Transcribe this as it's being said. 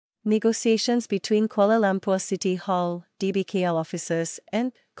Negotiations between Kuala Lumpur City Hall, DBKL officers,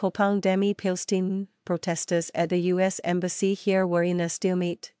 and Kepung Demi Palestin protesters at the U.S. Embassy here were in a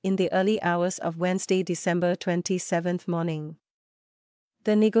stalemate in the early hours of Wednesday, December 27 morning.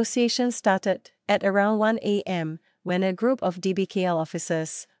 The negotiations started at around 1 a.m. when a group of DBKL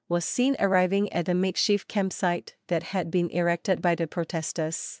officers was seen arriving at a makeshift campsite that had been erected by the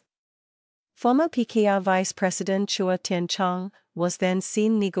protesters. Former PKR Vice President Chua Tian Chong was then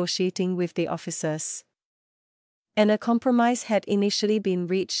seen negotiating with the officers. And a compromise had initially been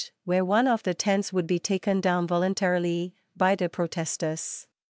reached, where one of the tents would be taken down voluntarily by the protesters.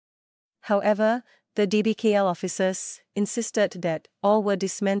 However, the DBKL officers insisted that all were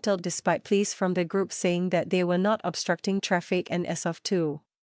dismantled despite pleas from the group saying that they were not obstructing traffic, and as of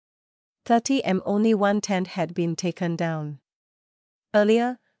 2:30 am only one tent had been taken down.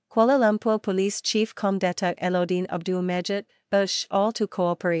 Earlier, Kuala Lumpur Police Chief Comdatak Elodin Abdul Majid urged all to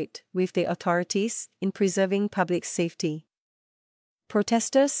cooperate with the authorities in preserving public safety.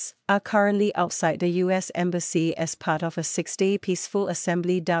 Protesters are currently outside the U.S. Embassy as part of a 6-day peaceful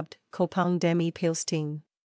assembly dubbed Kepung Demi Palestin.